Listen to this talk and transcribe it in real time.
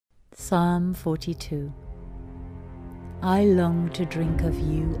Psalm 42. I long to drink of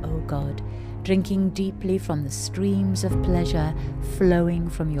you, O God, drinking deeply from the streams of pleasure flowing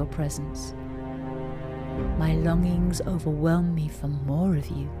from your presence. My longings overwhelm me for more of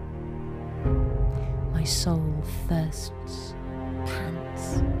you. My soul thirsts,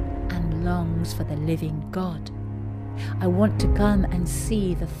 pants, and longs for the living God. I want to come and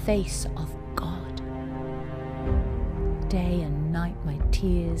see the face of God. Day and night my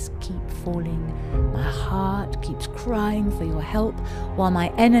tears keep falling, my heart keeps crying for your help, while my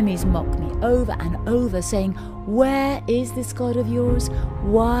enemies mock me over and over, saying, "Where is this God of yours?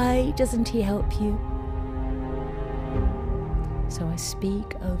 Why doesn't he help you?" So I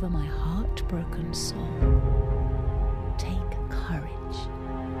speak over my heartbroken soul. Take courage.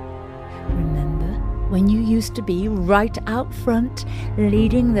 Remember when you used to be right out front,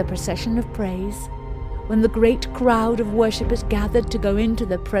 leading the procession of praise? When the great crowd of worshippers gathered to go into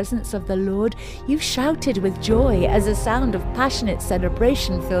the presence of the Lord, you shouted with joy as a sound of passionate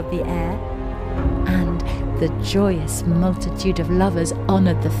celebration filled the air. And the joyous multitude of lovers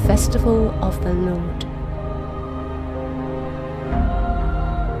honored the festival of the Lord.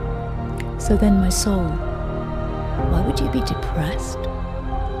 So then, my soul, why would you be depressed?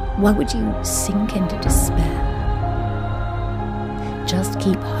 Why would you sink into despair? Just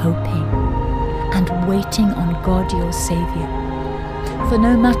keep hoping and waiting on God your Saviour. For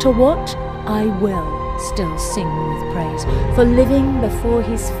no matter what, I will still sing with praise, for living before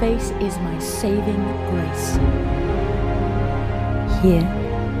his face is my saving grace. Here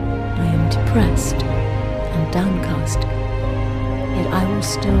I am depressed and downcast, yet I will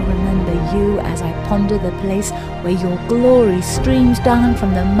still remember you as I ponder the place where your glory streams down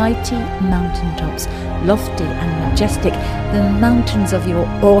from the mighty mountaintops, lofty and majestic, the mountains of your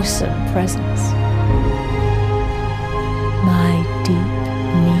awesome presence. My deep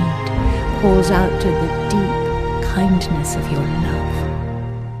need calls out to the deep kindness of your love.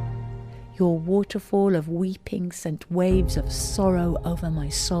 Your waterfall of weeping sent waves of sorrow over my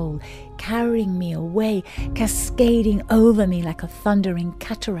soul, carrying me away, cascading over me like a thundering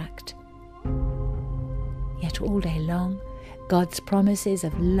cataract. Yet all day long, God's promises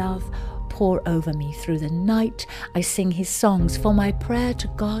of love pour over me through the night. I sing his songs, for my prayer to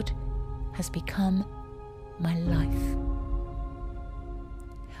God has become my life.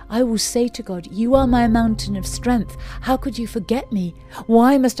 I will say to God, "You are my mountain of strength. How could you forget me?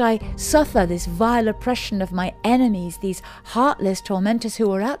 Why must I suffer this vile oppression of my enemies, these heartless tormentors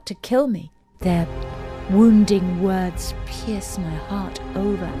who are out to kill me?" Their wounding words pierce my heart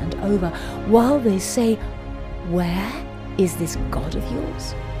over and over, while they say, "Where is this God of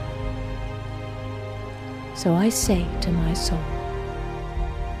yours?" So I say to my soul,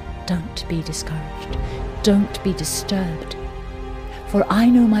 don't be discouraged, don't be disturbed, for I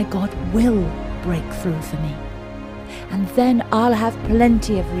know my God will break through for me. And then I'll have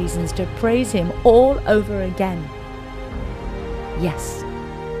plenty of reasons to praise him all over again. Yes,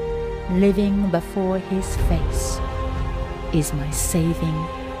 living before his face is my saving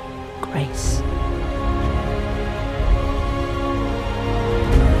grace.